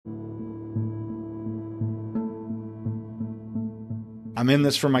I'm in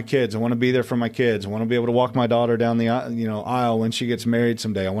this for my kids. I want to be there for my kids. I want to be able to walk my daughter down the aisle when she gets married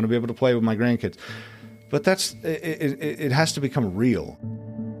someday. I want to be able to play with my grandkids. But it has to become real.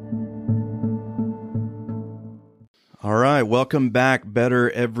 All right. Welcome back, Better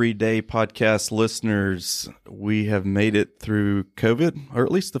Everyday Podcast listeners. We have made it through COVID, or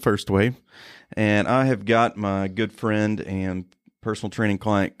at least the first wave. And I have got my good friend and personal training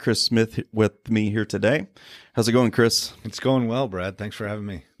client, Chris Smith, with me here today. How's it going, Chris? It's going well, Brad. Thanks for having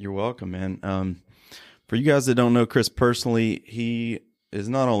me. You're welcome, man. For you guys that don't know Chris personally, he is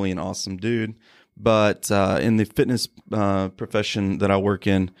not only an awesome dude, but in the fitness profession that I work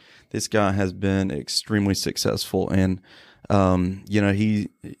in, this guy has been extremely successful, and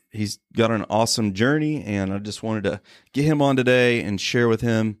he's got an awesome journey. And I just wanted to get him on today and share with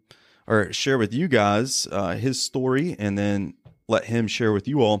you guys his story, and then let him share with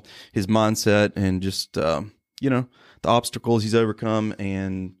you all his mindset and just the obstacles he's overcome,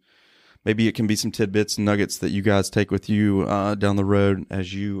 and maybe it can be some tidbits and nuggets that you guys take with you down the road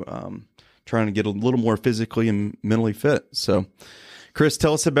as you trying to get a little more physically and mentally fit. So, Chris,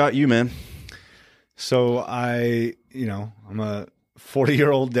 tell us about you, man. So I'm a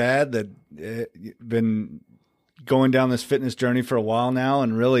 40-year-old dad that been going down this fitness journey for a while now,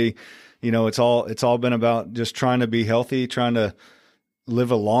 and really, it's all been about just trying to be healthy, trying to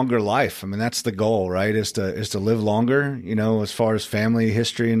live a longer life. I mean, that's the goal, right? Is to live longer, as far as family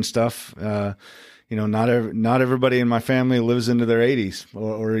history and stuff. Not everybody in my family lives into their 80s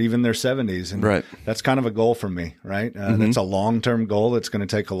or even their 70s. And right. That's kind of a goal for me, right? That's a long-term goal. That's going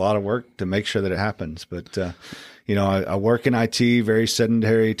to take a lot of work to make sure that it happens. But, I work in IT, very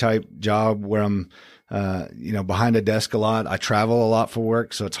sedentary type job where I'm, behind a desk a lot. I travel a lot for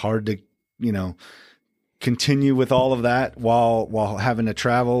work. So it's hard to, continue with all of that while having to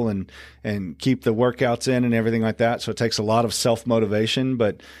travel and keep the workouts in and everything like that. So it takes a lot of self-motivation,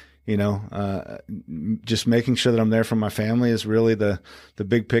 but just making sure that I'm there for my family is really the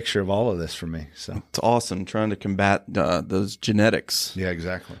big picture of all of this for me. So it's awesome trying to combat those genetics. Yeah,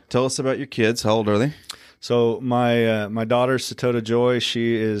 exactly. Tell us about your kids. How old are they? So my daughter, Satota Joy,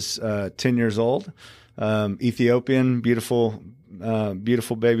 she is 10 years old, Ethiopian, beautiful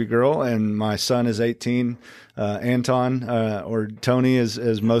baby girl. And my son is 18, Anton, or Tony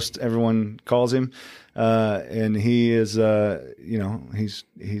as most everyone calls him. And he is,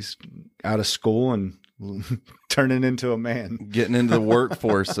 he's out of school and turning into a man. Getting into the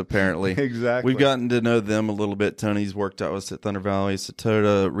workforce, apparently. Exactly. We've gotten to know them a little bit. Tony's worked out with us at Thunder Valley.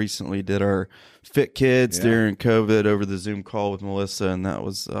 Satota recently did our Fit Kids during COVID over the Zoom call with Melissa, and that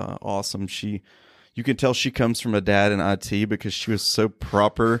was awesome. You can tell she comes from a dad in IT because she was so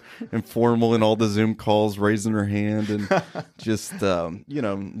proper and formal in all the Zoom calls, raising her hand and just,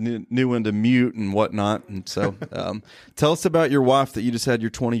 knew when to mute and whatnot. And so tell us about your wife that you just had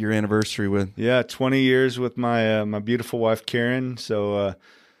your 20-year anniversary with. Yeah, 20 years with my my beautiful wife, Karen. So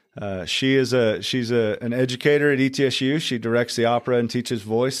she's an educator at ETSU. She directs the opera and teaches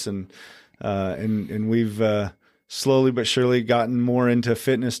voice, and we've slowly but surely gotten more into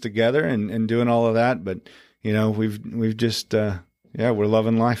fitness together and doing all of that. But, we've just, we're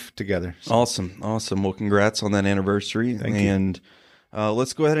loving life together. So. Awesome. Well, congrats on that anniversary. Thank you. And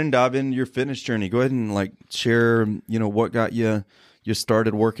let's go ahead and dive into your fitness journey. Go ahead and share, what got you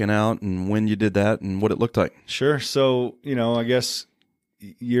started working out and when you did that and what it looked like. Sure. So, I guess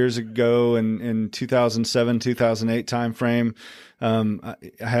years ago in 2007, 2008 timeframe, I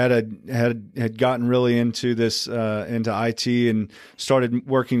had gotten really into this, into IT, and started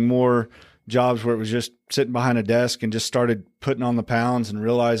working more jobs where it was just sitting behind a desk, and just started putting on the pounds and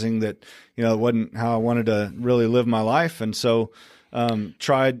realizing that, it wasn't how I wanted to really live my life. And so,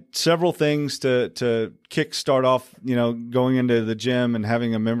 tried several things to kickstart off, going into the gym and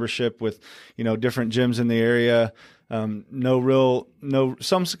having a membership with, different gyms in the area. Some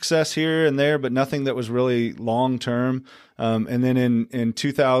success here and there, but nothing that was really long term. And then in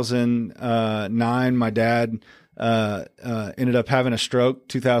 2009, my dad ended up having a stroke.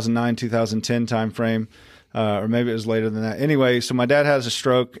 2009, 2010 timeframe, or maybe it was later than that. Anyway, so my dad has a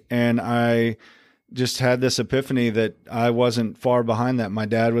stroke, and I just had this epiphany that I wasn't far behind that. My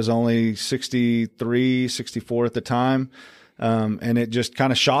dad was only 63, 64 at the time. And it just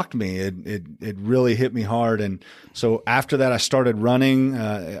kind of shocked me. It really hit me hard. And so after that, I started running.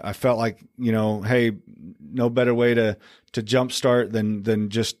 I felt like, hey, no better way to jumpstart than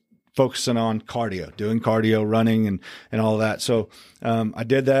just focusing on cardio, doing cardio, running, and all of that. So, I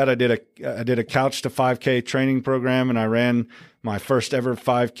did that. I did a couch to 5K training program, and I ran my first ever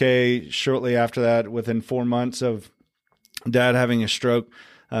 5K shortly after that, within 4 months of Dad having a stroke.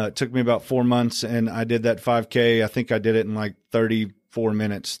 It took me about 4 months, and I did that 5K. I think I did it in like 34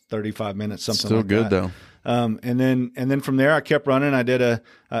 minutes, 35 minutes, something Still like good that. though. And then from there I kept running. I did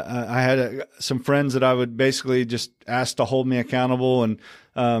I had some friends that I would basically just ask to hold me accountable,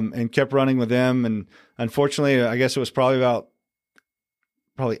 and kept running with them. And unfortunately, I guess it was probably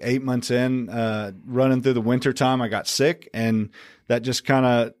 8 months in, running through the winter time, I got sick, and that just kind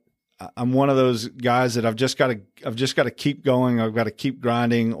of, I'm one of those guys that I've just got to keep going. I've got to keep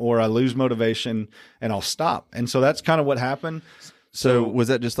grinding, or I lose motivation and I'll stop. And so that's kind of what happened. So was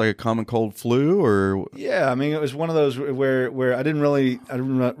that just like a common cold flu, or? Yeah, I mean, it was one of those where I didn't really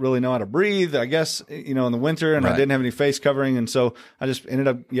know how to breathe, I guess, in the winter, and I didn't have any face covering. And so I just ended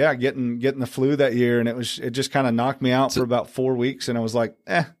up, getting the flu that year. And it just kind of knocked me out for about 4 weeks. And I was like,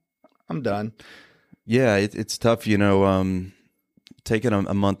 I'm done. Yeah. It's tough, taking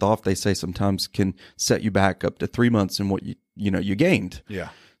a month off, they say sometimes can set you back up to 3 months in what you gained. Yeah.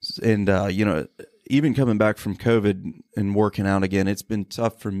 And, even coming back from COVID and working out again, it's been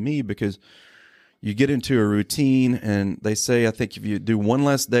tough for me because you get into a routine, and they say, I think if you do one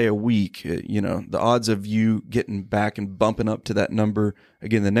less day a week, the odds of you getting back and bumping up to that number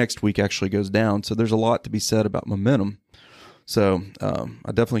again the next week actually goes down. So there's a lot to be said about momentum. So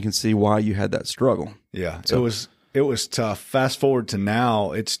I definitely can see why you had that struggle. Yeah, so it was tough. Fast forward to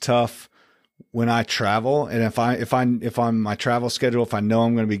now, it's tough when I travel, and if I'm my travel schedule, if I know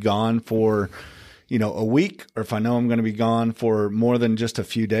I'm going to be gone for a week, or if I know I'm going to be gone for more than just a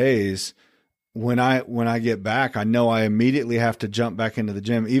few days, when I get back, I know I immediately have to jump back into the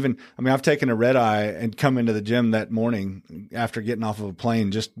gym. I've taken a red eye and come into the gym that morning after getting off of a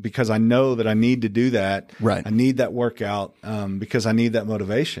plane, just because I know that I need to do that. Right. I need that workout, because I need that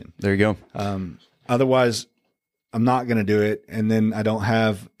motivation. There you go. Otherwise, I'm not going to do it. And then I don't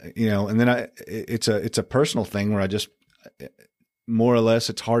have, and then it's a personal thing where I just, more or less,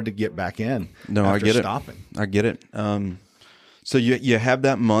 it's hard to get back in. No, after I get stopping. it. I get it. So you have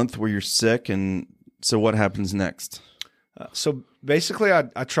that month where you're sick, and so what happens next? So basically,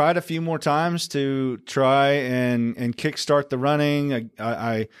 I tried a few more times to try and kickstart the running.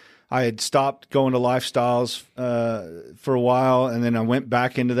 I had stopped going to Lifestyles for a while, and then I went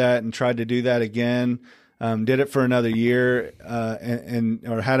back into that and tried to do that again. Did it for another year,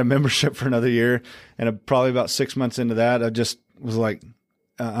 or had a membership for another year, and probably about 6 months into that, I just was like,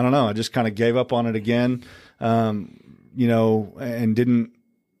 I don't know, I just kind of gave up on it again, and didn't.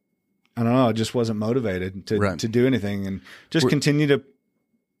 I don't know. I just wasn't motivated to do anything, and just continue to,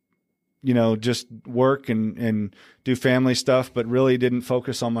 just work and do family stuff, but really didn't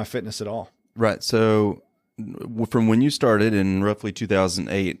focus on my fitness at all. Right. So from when you started in roughly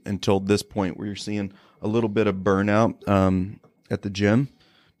 2008 until this point where you're seeing a little bit of burnout at the gym,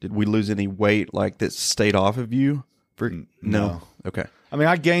 did we lose any weight that stayed off of you? No. Okay. I mean,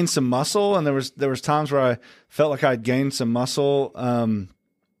 I gained some muscle, and there was times where I felt like I'd gained some muscle from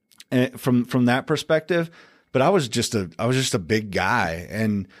that perspective, but I was just a big guy,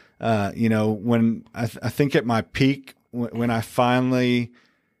 and when I think at my peak, when I finally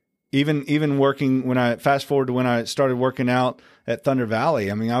even working, when I fast forward to when I started working out at Thunder Valley,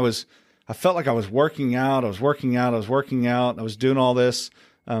 I mean, I felt like I was working out, I was doing all this,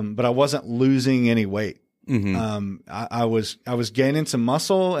 but I wasn't losing any weight. Mm-hmm. I was gaining some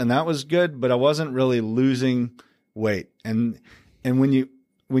muscle, and that was good, but I wasn't really losing weight. And when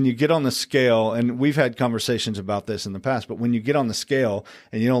you get on the scale, and we've had conversations about this in the past, but when you get on the scale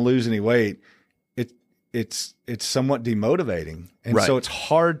and you don't lose any weight, it's somewhat demotivating. And so it's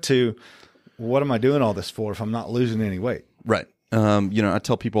hard to, what am I doing all this for if I'm not losing any weight? Right. I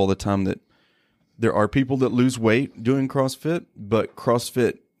tell people all the time that there are people that lose weight doing CrossFit, but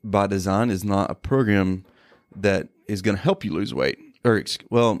CrossFit by design is not a program that is going to help you lose weight. It's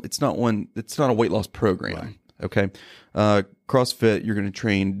not a weight loss program. Right. Okay. CrossFit, you're going to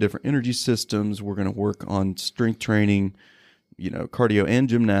train different energy systems. We're going to work on strength training, cardio and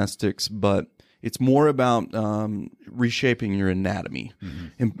gymnastics, but it's more about reshaping your anatomy.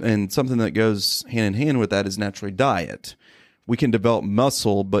 Mm-hmm. And something that goes hand in hand with that is naturally diet. We can develop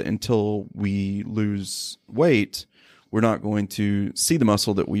muscle, but until we lose weight, we're not going to see the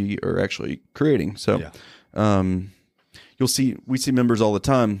muscle that we are actually creating. So we see members all the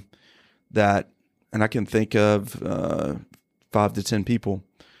time that, and I can think of 5 to 10 people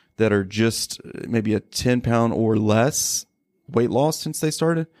that are just maybe a 10-pound or less weight loss since they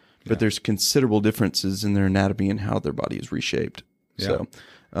started, but there's considerable differences in their anatomy and how their body is reshaped. Yeah.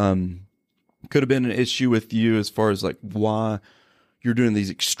 So could have been an issue with you as far as why you're doing these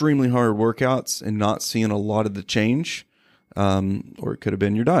extremely hard workouts and not seeing a lot of the change, or it could have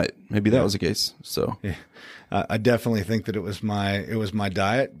been your diet. Maybe that was the case. So I definitely think that it was my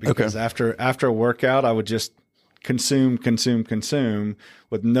diet, because after a workout, I would just consume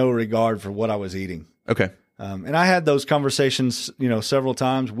with no regard for what I was eating. Okay. And I had those conversations, several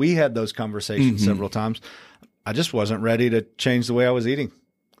times. We had those conversations several times. I just wasn't ready to change the way I was eating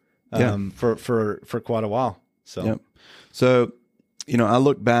for quite a while. So, yep. So, I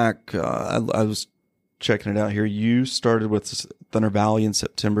look back, I was checking it out here. You started with Thunder Valley in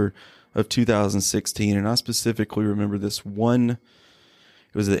September of 2016. And I specifically remember this one,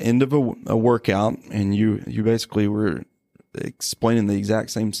 it was the end of a workout, and you basically were explaining the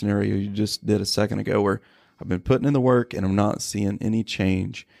exact same scenario you just did a second ago, where I've been putting in the work and I'm not seeing any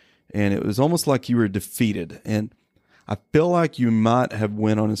change. And it was almost like you were defeated. And I feel like you might have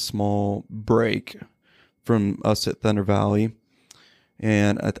went on a small break from us at Thunder Valley.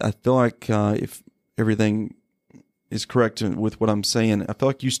 And I feel like if everything is correct with what I'm saying, I feel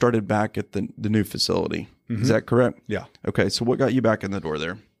like you started back at the new facility. Is that correct? Yeah. Okay. So what got you back in the door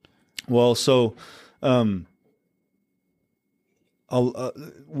there? Well, so when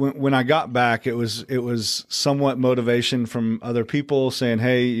I got back, it was somewhat motivation from other people saying,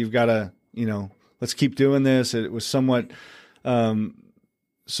 "Hey, you've got to, let's keep doing this." It was somewhat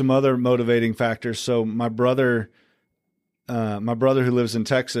some other motivating factors. So my brother who lives in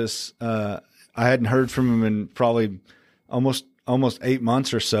Texas, I hadn't heard from him in probably almost 8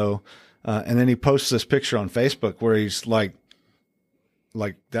 months or so, and then he posts this picture on Facebook where he's like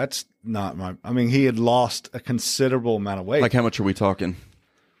that's not my. I mean, he had lost a considerable amount of weight. Like, how much are we talking?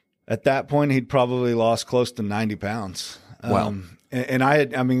 At that point, he'd probably lost close to 90 pounds. Wow.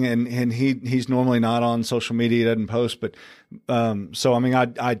 And he's normally not on social media, he doesn't post, but so I mean,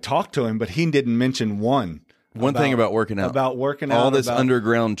 I talked to him, but he didn't mention one thing about working out, all this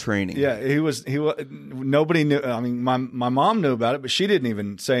underground training. Yeah, he was nobody knew. I mean, my mom knew about it, but she didn't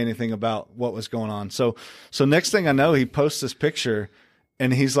even say anything about what was going on. So next thing I know, he posts this picture,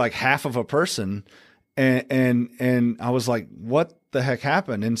 and he's like half of a person, and I was like, what the heck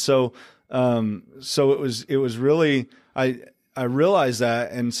happened? And so it was really, I realized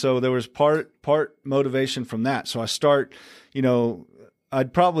that, and so there was part motivation from that. So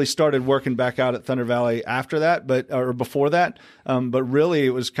I'd probably started working back out at Thunder Valley after that, or before that. But really, it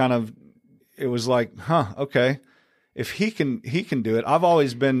was like, okay, if he can do it. I've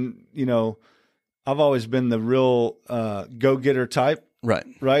always been the real go-getter type,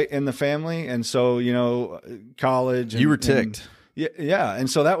 right in the family, and so college. You were ticked, yeah, and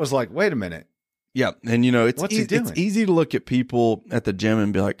so that was like, wait a minute. Yeah, and what's he doing? It's easy to look at people at the gym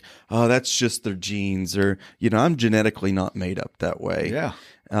and be like, "Oh, that's just their genes," or I'm genetically not made up that way. Yeah,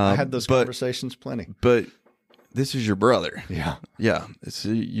 I had those conversations plenty. But this is your brother. Yeah, yeah.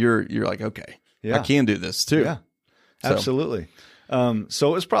 So you're like, okay, yeah, I can do this too. Yeah, absolutely. So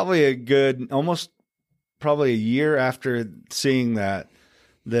it was probably almost a year after seeing that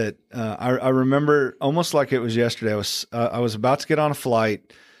I remember almost like it was yesterday. I was about to get on a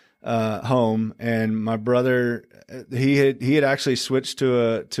flight home, and my brother, he had actually switched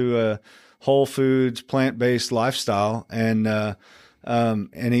to a Whole Foods plant-based lifestyle, and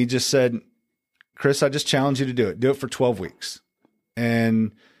he just said, "Chris, I just challenge you to do it. Do it for 12 weeks."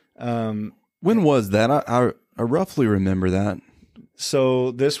 And when was that? I roughly remember that.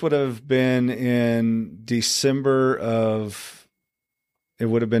 So this would have been in December of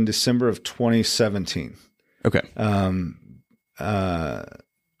 2017. Okay.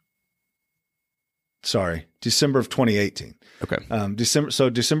 Sorry, December of 2018. Okay.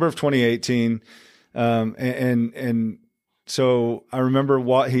 December of 2018. And so I remember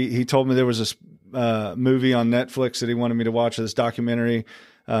what he told me there was this movie on Netflix that he wanted me to watch, this documentary,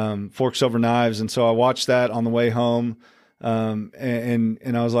 Forks Over Knives. And so I watched that on the way home.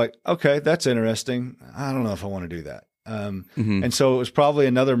 And I was like, okay, that's interesting. I don't know if I want to do that. And so it was probably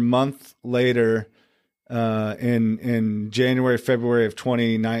another month later, in January, February of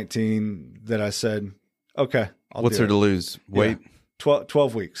 2019 that I said, okay, what's there to lose? Weight? Yeah.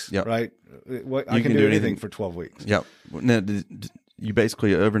 12 weeks. Yep. Right. I can do anything for 12 weeks. Yep. Now, you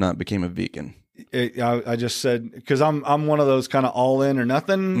basically overnight became a vegan. I just said, because I'm one of those kind of all in or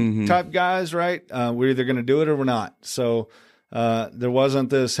nothing type guys, right? We're either going to do it or we're not. So there wasn't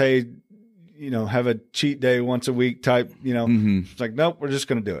this, hey, have a cheat day once a week type, It's like, nope, we're just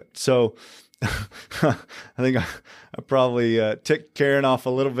going to do it. So I think I probably ticked Karen off a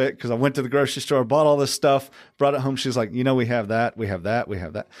little bit, because I went to the grocery store, bought all this stuff, brought it home. She's like, we have that, we have that, we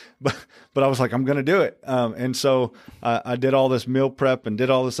have that. But I was like, I'm going to do it. And so I did all this meal prep and did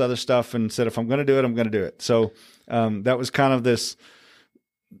all this other stuff and said, if I'm going to do it, I'm going to do it. So that was kind of this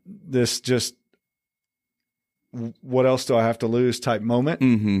just, what else do I have to lose type moment.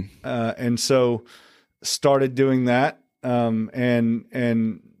 And so started doing that,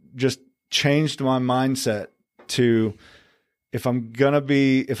 and just changed my mindset if I'm going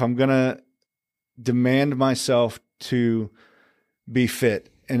to demand myself to be fit,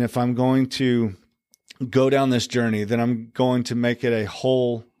 and if I'm going to go down this journey, then I'm going to make it a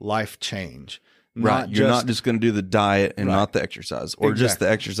whole life change. Right. You're not just going to do the diet and not the exercise, or just the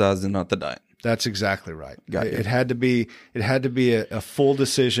exercise and not the diet. That's exactly right. It had to be a full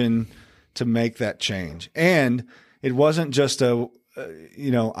decision to make that change. And it wasn't just I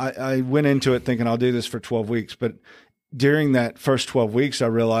went into it thinking I'll do this for 12 weeks, but during that first 12 weeks, I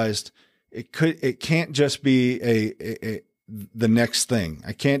realized it can't just be the next thing.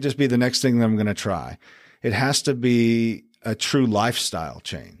 I can't just be the next thing that I'm going to try. It has to be a true lifestyle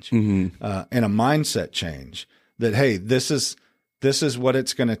change, and a mindset change that, hey, this is what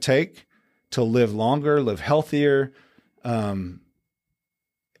it's going to take to live longer, live healthier, to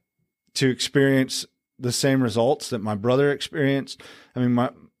experience the same results that my brother experienced. I mean,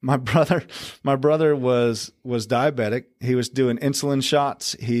 my brother was diabetic. He was doing insulin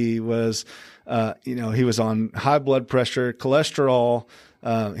shots. He was, he was on high blood pressure, cholesterol.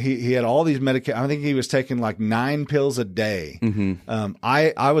 He had all these medications. I think he was taking like 9 pills a day.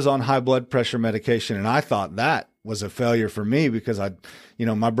 I was on high blood pressure medication, and I thought that was a failure for me because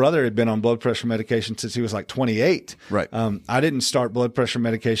my brother had been on blood pressure medication since he was like 28. Right. I didn't start blood pressure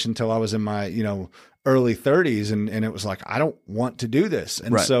medication until I was in my, early 30s. And it was like, I don't want to do this.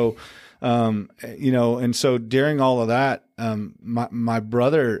 And so, and so during all of that, my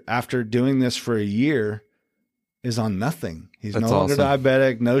brother, after doing this for a year, is on nothing. He's no longer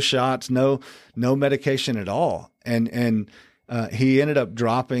diabetic, no shots, no medication at all. And he ended up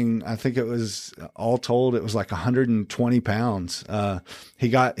dropping, I think it was all told, it was like 120 pounds.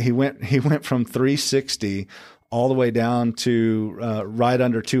 He went from 360 all the way down to right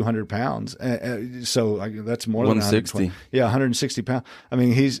under 200 pounds. So that's more than 160. Yeah, 160 pounds. I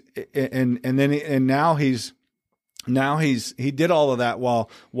mean, he did all of that while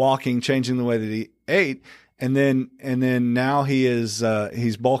walking, changing the way that he ate. And then now he is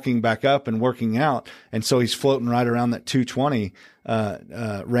he's bulking back up and working out, and so he's floating right around that 220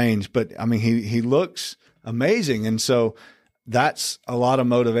 range. But I mean, he looks amazing, and so that's a lot of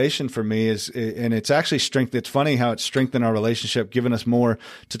motivation for me. And it's actually strength. It's funny how it's strengthened our relationship, given us more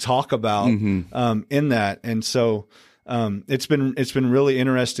to talk about in that. And so it's been really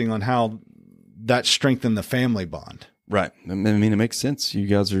interesting on how that strengthened the family bond. Right. I mean, it makes sense. You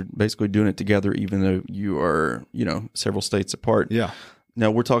guys are basically doing it together, even though you are, several states apart. Yeah. Now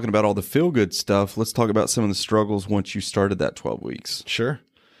we're talking about all the feel good stuff. Let's talk about some of the struggles once you started that 12 weeks. Sure.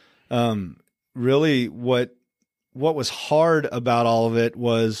 Really what was hard about all of it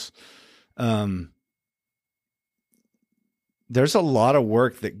was, there's a lot of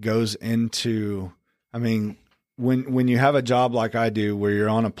work that goes into, I mean, when you have a job like I do, where you're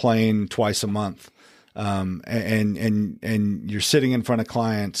on a plane twice a month, and you're sitting in front of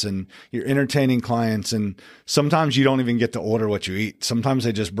clients and you're entertaining clients, and sometimes you don't even get to order what you eat. Sometimes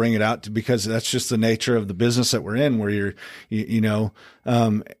they just bring it out because that's just the nature of the business that we're in, where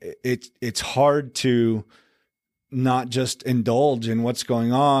it's hard to not just indulge in what's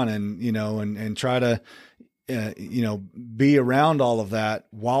going on and try to, be around all of that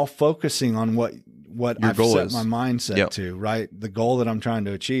while focusing on what I've set my mindset to, right? The goal that I'm trying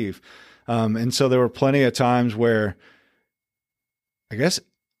to achieve. And so there were plenty of times where, I guess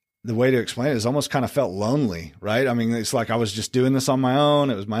the way to explain it is, almost kind of felt lonely, right? I mean, it's like I was just doing this on my own.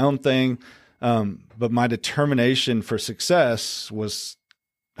 It was my own thing. But my determination for success was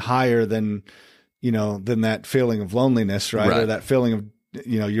higher than that feeling of loneliness, right? Or that feeling of,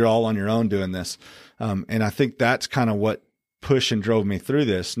 you're all on your own doing this. And I think that's kind of what pushed and drove me through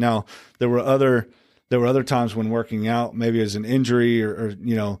this. Now, there were other times when working out, maybe as an injury or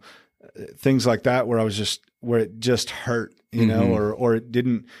things like that, where it just hurt, or it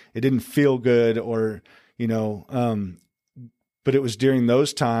didn't feel good, or, but it was during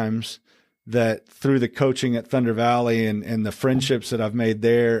those times that, through the coaching at Thunder Valley and the friendships that I've made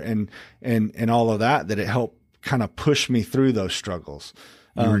there and all of that it helped kind of push me through those struggles.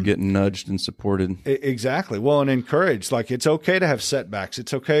 You were getting nudged and supported. Exactly. Well, and encouraged. Like, it's okay to have setbacks.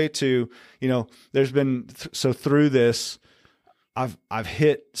 It's okay to, there's been, so through this, I've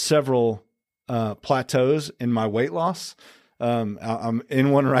hit several plateaus in my weight loss. I'm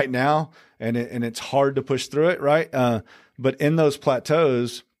in one right now, and it's hard to push through it, right? But in those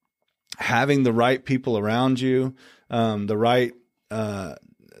plateaus, having the right people around you, the right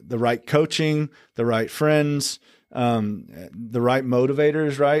coaching, the right friends, the right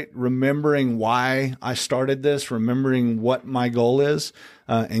motivators, right? Remembering why I started this, remembering what my goal is,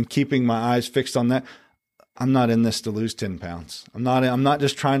 and keeping my eyes fixed on that. I'm not in this to lose 10 pounds. I'm not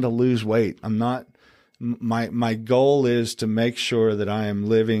just trying to lose weight. I'm not my goal is to make sure that I am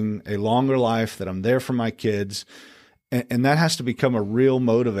living a longer life, that I'm there for my kids. And that has to become a real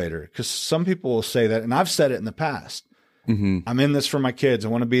motivator, because some people will say that, and I've said it in the past. I'm in this for my kids. I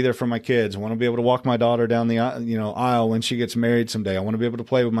want to be there for my kids. I want to be able to walk my daughter down the aisle when she gets married someday. I want to be able to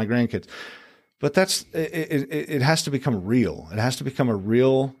play with my grandkids. But it has to become real. It has to become a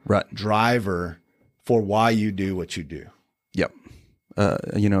real driver for why you do what you do. Yep.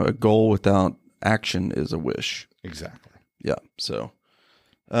 A goal without action is a wish. Exactly. Yeah. So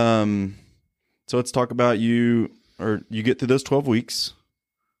let's talk about you get through those 12 weeks,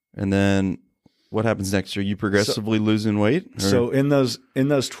 and then what happens next? Are you progressively losing weight? Or? So in those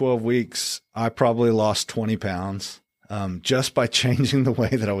 12 weeks, I probably lost 20 pounds just by changing the way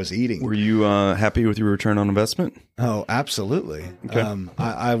that I was eating. Were you happy with your return on investment? Oh, absolutely. Okay.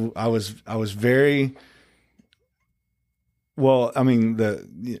 I was very well. I mean,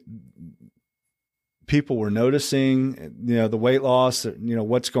 the people were noticing, the weight loss.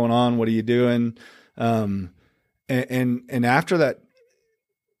 What's going on? What are you doing? And after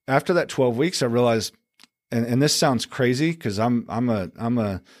that 12 weeks, I realized, and this sounds crazy because I'm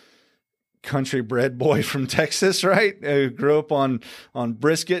a country bred boy from Texas, right? I grew up on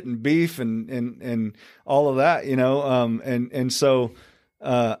brisket and beef and all of that, so,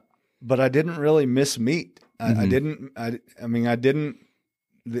 but I didn't really miss meat. I didn't.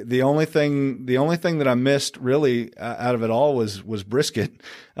 The only thing that I missed really out of it all was brisket,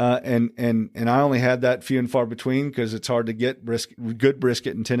 and I only had that few and far between because it's hard to get good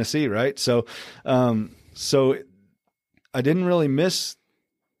brisket in Tennessee, right? So I didn't really miss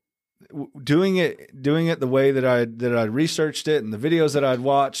doing it the way that I researched it, and the videos that I'd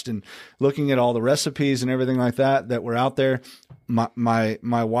watched, and looking at all the recipes and everything like that were out there. My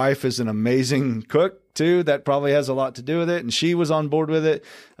wife is an amazing cook too. That probably has a lot to do with it. And she was on board with it.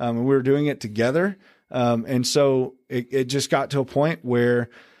 And we were doing it together. And so it just got to a point where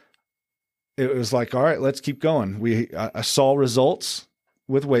it was like, all right, let's keep going. I saw results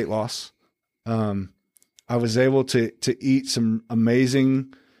with weight loss. I was able to eat some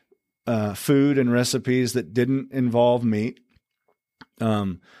amazing food and recipes that didn't involve meat.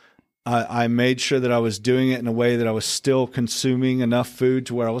 I made sure that I was doing it in a way that I was still consuming enough food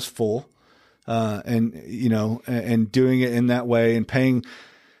to where I was full. And doing it in that way, and paying,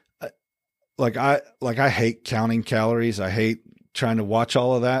 I hate counting calories. I hate trying to watch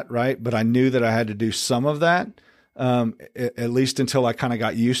all of that. Right. But I knew that I had to do some of that, at least until I kind of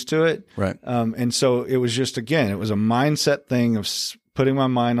got used to it. Right. And so it was just, again, it was a mindset thing of putting my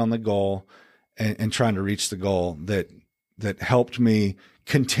mind on the goal and trying to reach the goal that helped me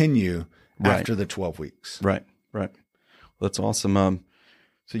continue after the 12 weeks. Right. Right. Well, that's awesome.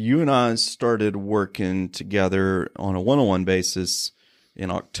 So you and I started working together on a one-on-one basis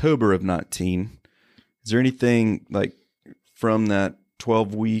in October of 19. Is there anything like from that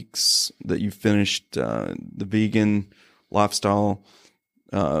 12 weeks that you finished the vegan lifestyle,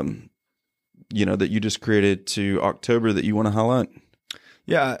 that you just created to October that you want to highlight?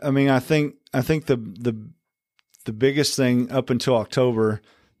 Yeah, I mean, I think the biggest thing up until October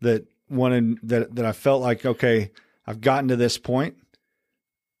that I felt like, okay, I've gotten to this point.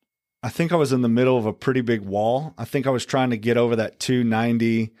 I think I was in the middle of a pretty big wall. I think I was trying to get over that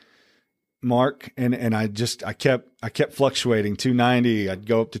 290 mark, and I kept fluctuating. 290, I'd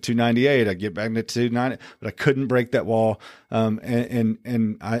go up to 298, I'd get back to 290, but I couldn't break that wall.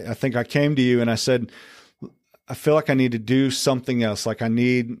 And I think I came to you and I said, I feel like I need to do something else. Like I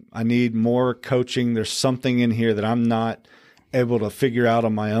need more coaching. There's something in here that I'm not able to figure out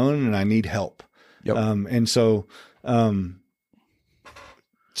on my own, and I need help. Yep.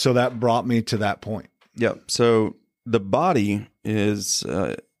 So that brought me to that point. Yeah. So the body is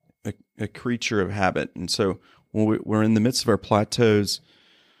a creature of habit. And so when we're in the midst of our plateaus,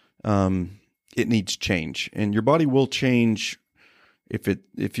 it needs change. And your body will change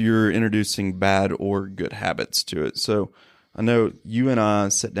if you're introducing bad or good habits to it. So I know you and I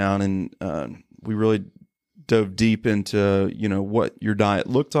sat down and we really dove deep into, what your diet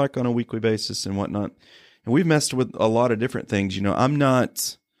looked like on a weekly basis and whatnot. And we've messed with a lot of different things. I'm not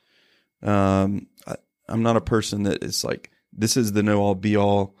a person that is like, this is the know all be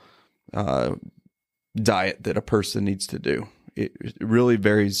all diet that a person needs to do. It really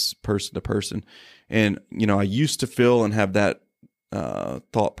varies person to person. And, I used to feel and have that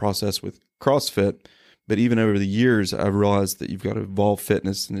thought process with CrossFit, but even over the years, I've realized that you've got to evolve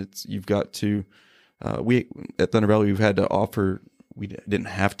fitness, and you've got to, we at Thunder Valley, we didn't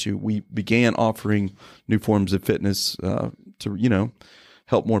have to, we began offering new forms of fitness to,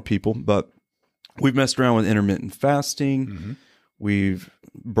 help more people, but we've messed around with intermittent fasting. Mm-hmm. We've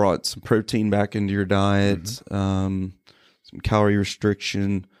brought some protein back into your diet, some calorie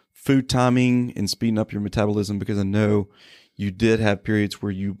restriction, food timing, and speeding up your metabolism, because I know you did have periods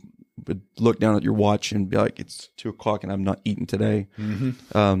where you would look down at your watch and be like, it's 2:00 and I've not eaten today.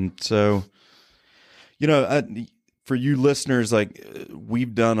 So, for you listeners, like,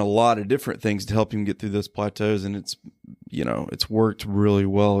 we've done a lot of different things to help you get through those plateaus, and it's worked really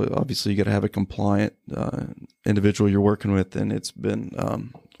well. Obviously, you got to have a compliant individual you're working with, and it's been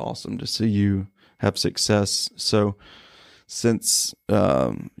awesome to see you have success. So since,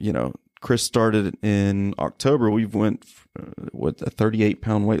 Chris started in October, we've went, a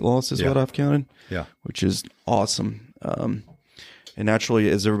 38-pound weight loss is what I've counted. Yeah. Which is awesome. And naturally,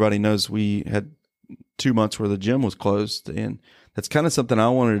 as everybody knows, we had 2 months where the gym was closed, and that's kind of something I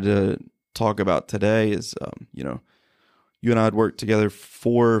wanted to talk about today is, you and I had worked together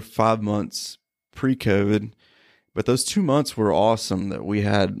 4 or 5 months pre-COVID, but those 2 months were awesome that we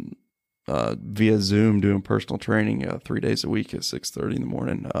had via Zoom doing personal training 3 days a week at 6:30 in the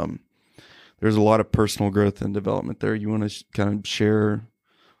morning. There's a lot of personal growth and development there. You want to kind of share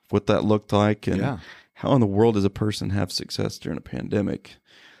what that looked like, and how in the world does a person have success during a pandemic?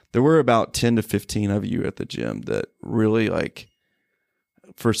 There were about 10 to 15 of you at the gym that really, like,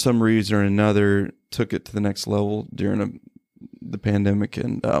 for some reason or another, took it to the next level during the pandemic.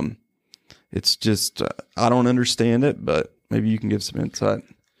 And it's just, I don't understand it, but maybe you can give some insight.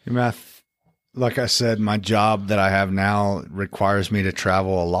 Like I said, my job that I have now requires me to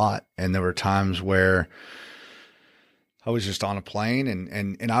travel a lot. And there were times where I was just on a plane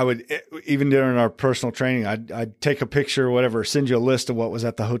and I would, even during our personal training, I'd take a picture or whatever, send you a list of what was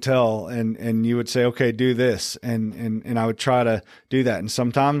at the hotel, and you would say, okay, do this. And I would try to do that. And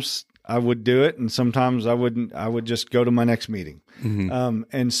sometimes I would do it, and sometimes I wouldn't. I would just go to my next meeting.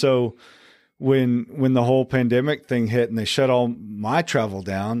 And so when the whole pandemic thing hit and they shut all my travel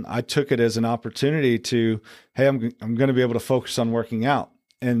down, I took it as an opportunity to, hey, I'm going to be able to focus on working out.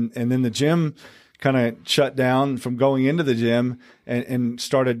 And then the gym kind of shut down from going into the gym, and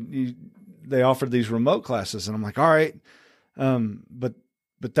started, they offered these remote classes, and I'm like, all right. But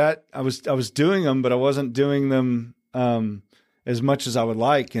that I was doing them, but I wasn't doing them as much as I would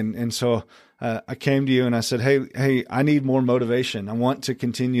like. And so I came to you and I said, hey, I need more motivation. I want to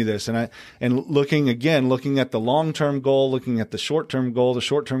continue this. And looking at the long-term goal, looking at the short-term goal. The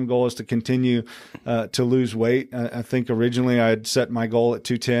short-term goal is to continue to lose weight. I think originally I had set my goal at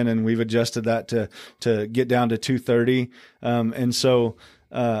 210, and we've adjusted that to get down to 230. And so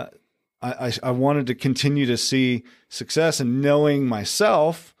I wanted to continue to see success, and knowing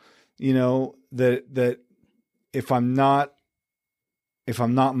myself, that if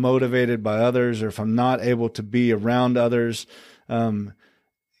I'm not motivated by others, or if I'm not able to be around others,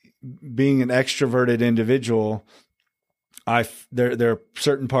 being an extroverted individual, there are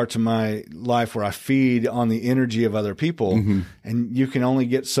certain parts of my life where I feed on the energy of other people, and you can only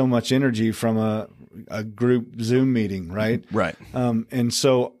get so much energy from a group Zoom meeting, right? Right. And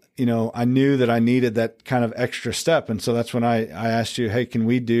so, I knew that I needed that kind of extra step. And so that's when I asked you, hey, can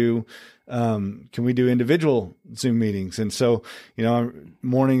we do individual Zoom meetings? And so,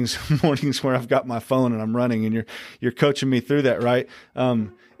 mornings where I've got my phone and I'm running, and you're coaching me through that, right?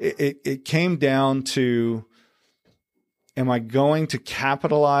 It came down to, am I going to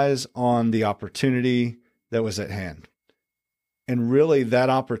capitalize on the opportunity that was at hand? And really that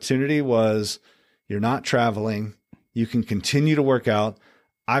opportunity was, you're not traveling. You can continue to work out.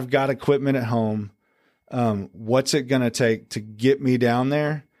 I've got equipment at home. What's it going to take to get me down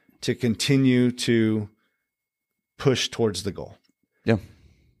there to continue to push towards the goal? Yeah.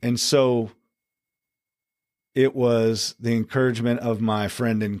 And so it was the encouragement of my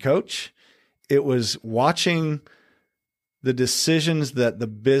friend and coach. It was watching the decisions that the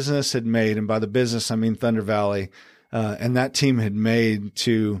business had made. And by the business, I mean Thunder Valley, and that team had made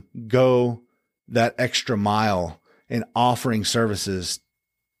to go that extra mile in offering services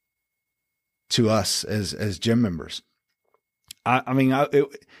to us as gym members.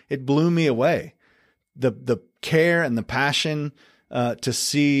 It blew me away. The care and the passion to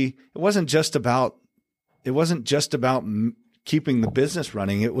see, it wasn't just about keeping the business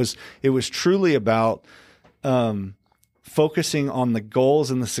running. It was truly about focusing on the goals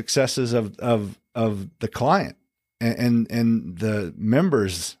and the successes of the client and the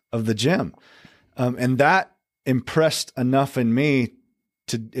members of the gym. And that impressed enough in me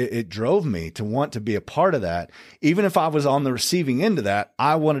it drove me to want to be a part of that. Even if I was on the receiving end of that,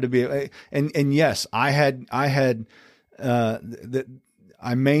 I wanted to be, and yes, I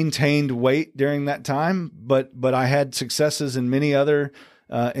maintained weight during that time, but I had successes in many other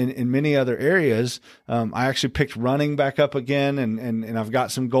in many other areas. I actually picked running back up again, and I've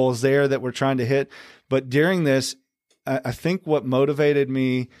got some goals there that we're trying to hit. But during this, I think what motivated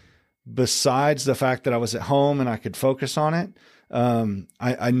me, besides the fact that I was at home and I could focus on it,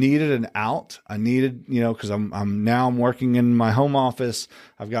 I needed an out. I needed, because I'm working in my home office.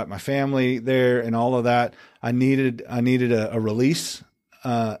 I've got my family there and all of that. I needed a release,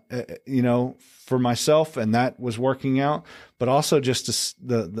 for myself, and that was working out. But also just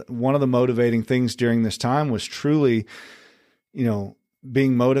the one of the motivating things during this time was truly,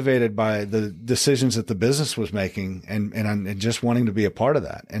 being motivated by the decisions that the business was making and just wanting to be a part of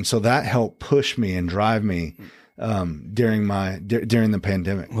that. And so that helped push me and drive me during the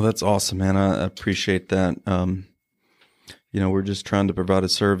pandemic. Well, that's awesome, man. I appreciate that. We're just trying to provide a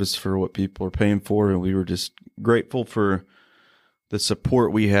service for what people are paying for, and we were just grateful for the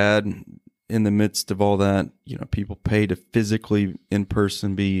support we had in the midst of all that. People pay to physically in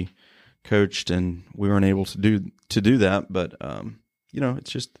person be coached, and we weren't able to do that. But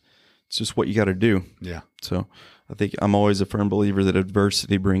it's just what you got to do. Yeah. So I think I'm always a firm believer that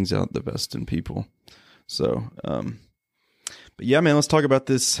adversity brings out the best in people. So, but yeah, man, let's talk about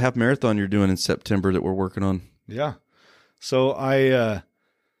this half marathon you're doing in September that we're working on. Yeah. So I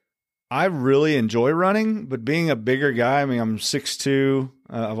really enjoy running, but being a bigger guy, I'm 6'2".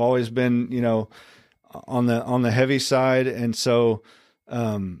 I've always been, on the heavy side. And so,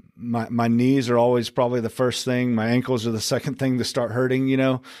 my knees are always probably the first thing. My ankles are the second thing to start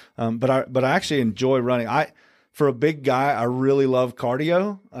hurting, but I actually enjoy running. For a big guy, I really love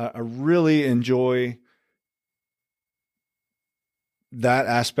cardio. I really enjoy that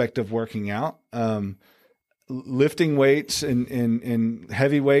aspect of working out. Lifting weights and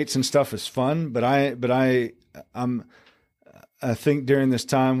heavy weights and stuff is fun, but I think during this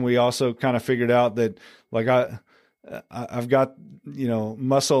time we also kind of figured out that I've got,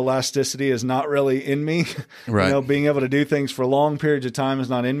 muscle elasticity is not really in me. Right. Being able to do things for long periods of time is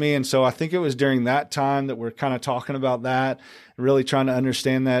not in me. And so I think it was during that time that we're kind of talking about that, really trying to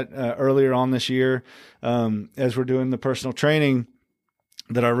understand that earlier on this year, as we're doing the personal training,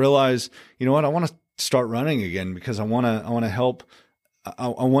 that I realized, I want to start running again because I want to help. I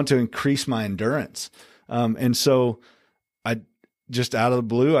want to increase my endurance. And so I just out of the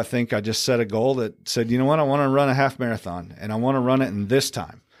blue, I think I just set a goal that said, I want to run a half marathon and I want to run it in this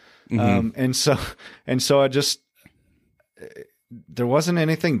time. Mm-hmm. And so I just, there wasn't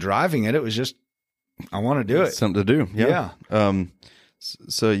anything driving it. It was just, I want to do it. Something to do. Yeah.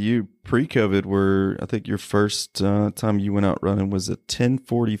 So you pre-COVID I think your first time you went out running was a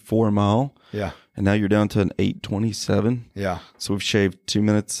 10:44 mile. Yeah. And now you're down to an 8:27. Yeah. So we've shaved 2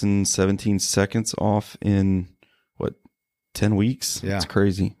 minutes and 17 seconds off in 10 weeks. Yeah. It's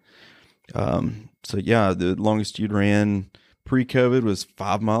crazy. So yeah, the longest you'd ran pre-COVID was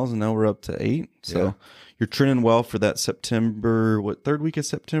 5 miles, and now we're up to 8. So you're trending well for that September, third week of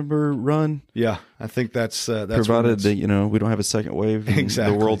September run? Yeah, I think that's provided that, we don't have a second wave and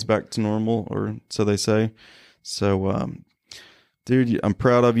exactly. The world's back to normal, or so they say. So, dude, I'm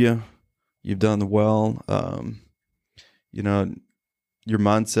proud of you. You've done well. Your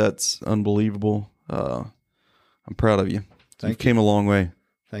mindset's unbelievable. I'm proud of you. You came a long way.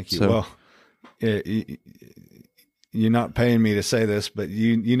 Thank you. So, well, you're not paying me to say this, but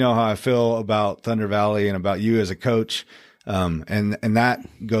you know how I feel about Thunder Valley and about you as a coach. And that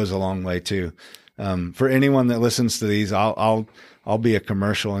goes a long way too. For anyone that listens to these, I'll be a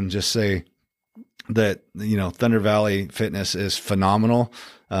commercial and just say that, Thunder Valley Fitness is phenomenal.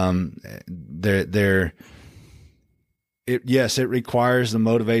 It requires the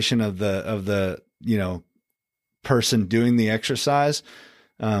motivation of the person doing the exercise.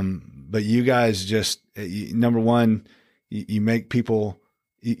 But you guys just, number one, you make people,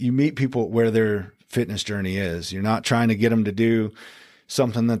 you meet people where their fitness journey is. You're not trying to get them to do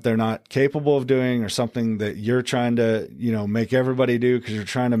something that they're not capable of doing, or something that you're trying to, make everybody do because you're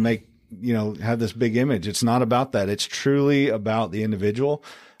trying to make, have this big image. It's not about that. It's truly about the individual.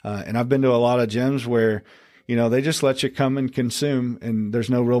 And I've been to a lot of gyms where, they just let you come and consume, and there's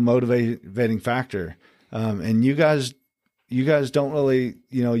no real motivating factor. And you guys don't really,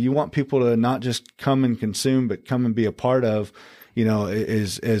 you want people to not just come and consume, but come and be a part of,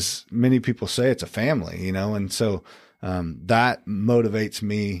 as many people say, it's a family, and so that motivates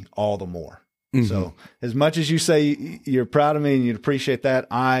me all the more. Mm-hmm. So as much as you say you're proud of me and you'd appreciate that,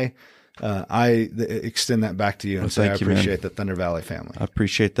 I extend that back to you and say I appreciate the Thunder Valley family. I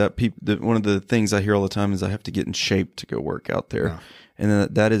appreciate that. One of the things I hear all the time is I have to get in shape to go work out there. Yeah.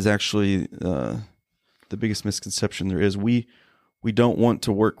 And that is actually the biggest misconception there is. We don't want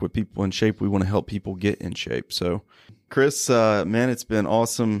to work with people in shape. We want to help people get in shape. So Chris, man, it's been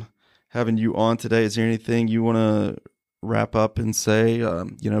awesome having you on today. Is there anything you want to wrap up and say,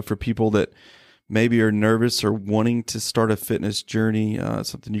 for people that maybe are nervous or wanting to start a fitness journey,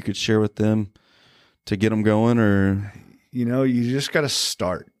 something you could share with them to get them going? Or, you just got to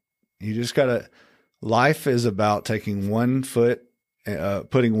start. You just got to, life is about taking one foot,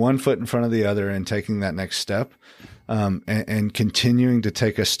 putting one foot in front of the other and taking that next step, and continuing to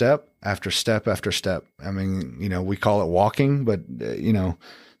take a step after step after step. I mean, we call it walking, but,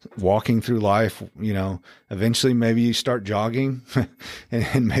 walking through life, eventually maybe you start jogging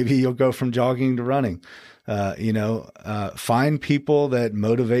and maybe you'll go from jogging to running. Find people that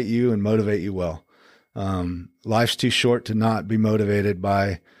motivate you and motivate you well. Life's too short to not be motivated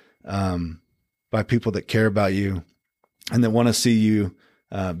by people that care about you and that want to see you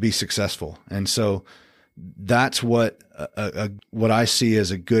be successful. And so that's what I see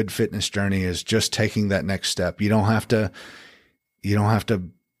as a good fitness journey is just taking that next step. You don't have to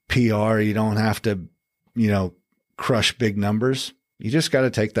PR. You don't have to, crush big numbers. You just got to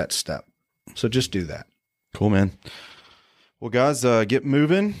take that step. So just do that. Cool, man. Well, guys, get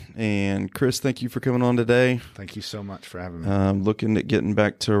moving. And Chris, thank you for coming on today. Thank you so much for having me. Looking at getting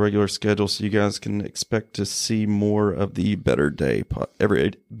back to a regular schedule so you guys can expect to see more of the Better Everyday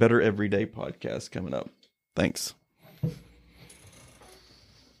podcast coming up. Thanks.